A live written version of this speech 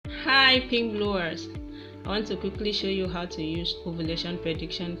Hi Pinkbluers, I want to quickly show you how to use ovulation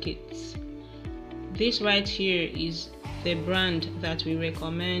prediction kits. This right here is the brand that we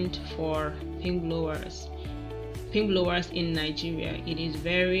recommend for Pinkbluers in Nigeria. It is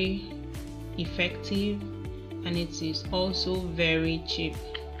very effective and it is also very cheap.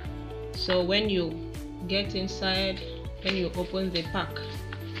 So when you get inside, when you open the pack,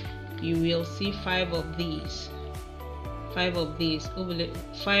 you will see five of these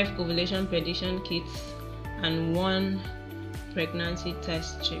ovulation prediction kits and one pregnancy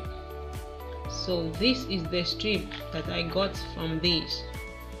test strip. So this is the strip that I got from this.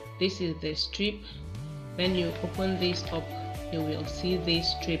 This is the strip. When you open this up, you will see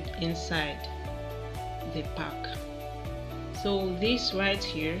this strip inside the pack. So this right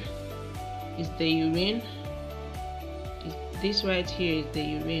here is the urine. This right here is the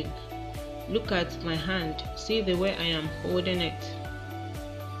urine. Look at my hand. See the way I am holding it.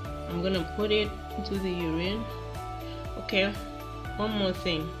 I'm gonna put it into the urine. Okay, one more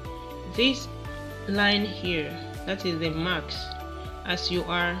thing. This line here, that is the marks. As you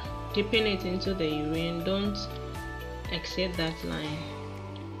are dipping it into the urine, don't exceed that line.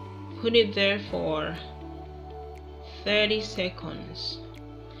 Put it there for 30 seconds.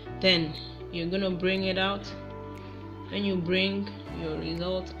 Then you're gonna bring it out. When you bring your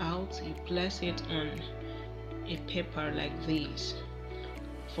result out, you place it on a paper like this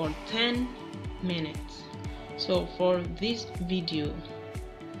for 10 minutes. So for this video,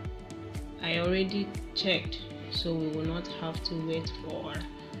 I already checked, so we will not have to wait for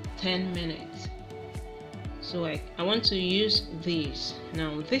 10 minutes. So I want to use this.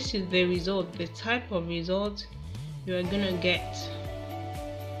 Now this is the result, the type of result you are gonna get.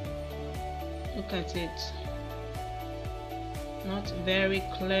 Look at it. Not very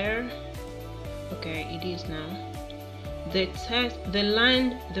clear. Okay, it is now. The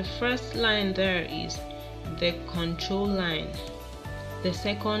first line there is the control line. The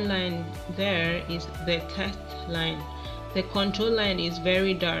second line there is the test line. The control line is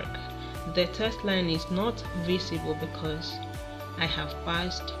very dark. The test line is not visible because I have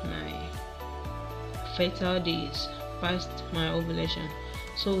passed my fertile days, past my ovulation.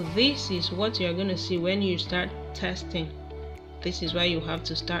 So this is what you're going to see when you start testing. This is why you have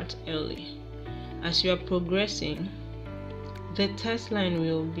to start early. As you are progressing, the test line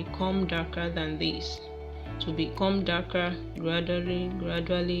will become darker than this, to become darker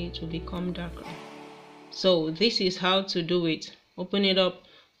gradually to become darker. So this is how to do it. Open it up,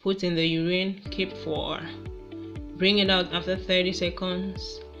 put in the urine, keep for, bring it out after 30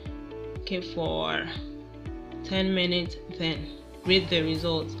 seconds, keep for 10 minutes, then read the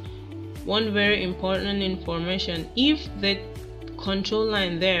results. One very important information: if the control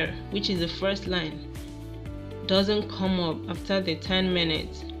line there, which is the first line, doesn't come up after the 10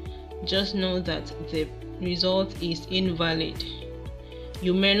 minutes, just know that the result is invalid.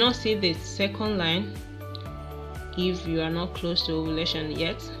 You may not see the second line if you are not close to ovulation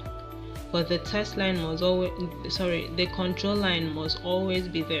yet, but the test line must always, the control line must always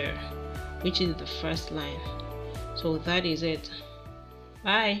be there, which is the first line. So that is it.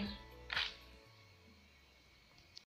 Bye.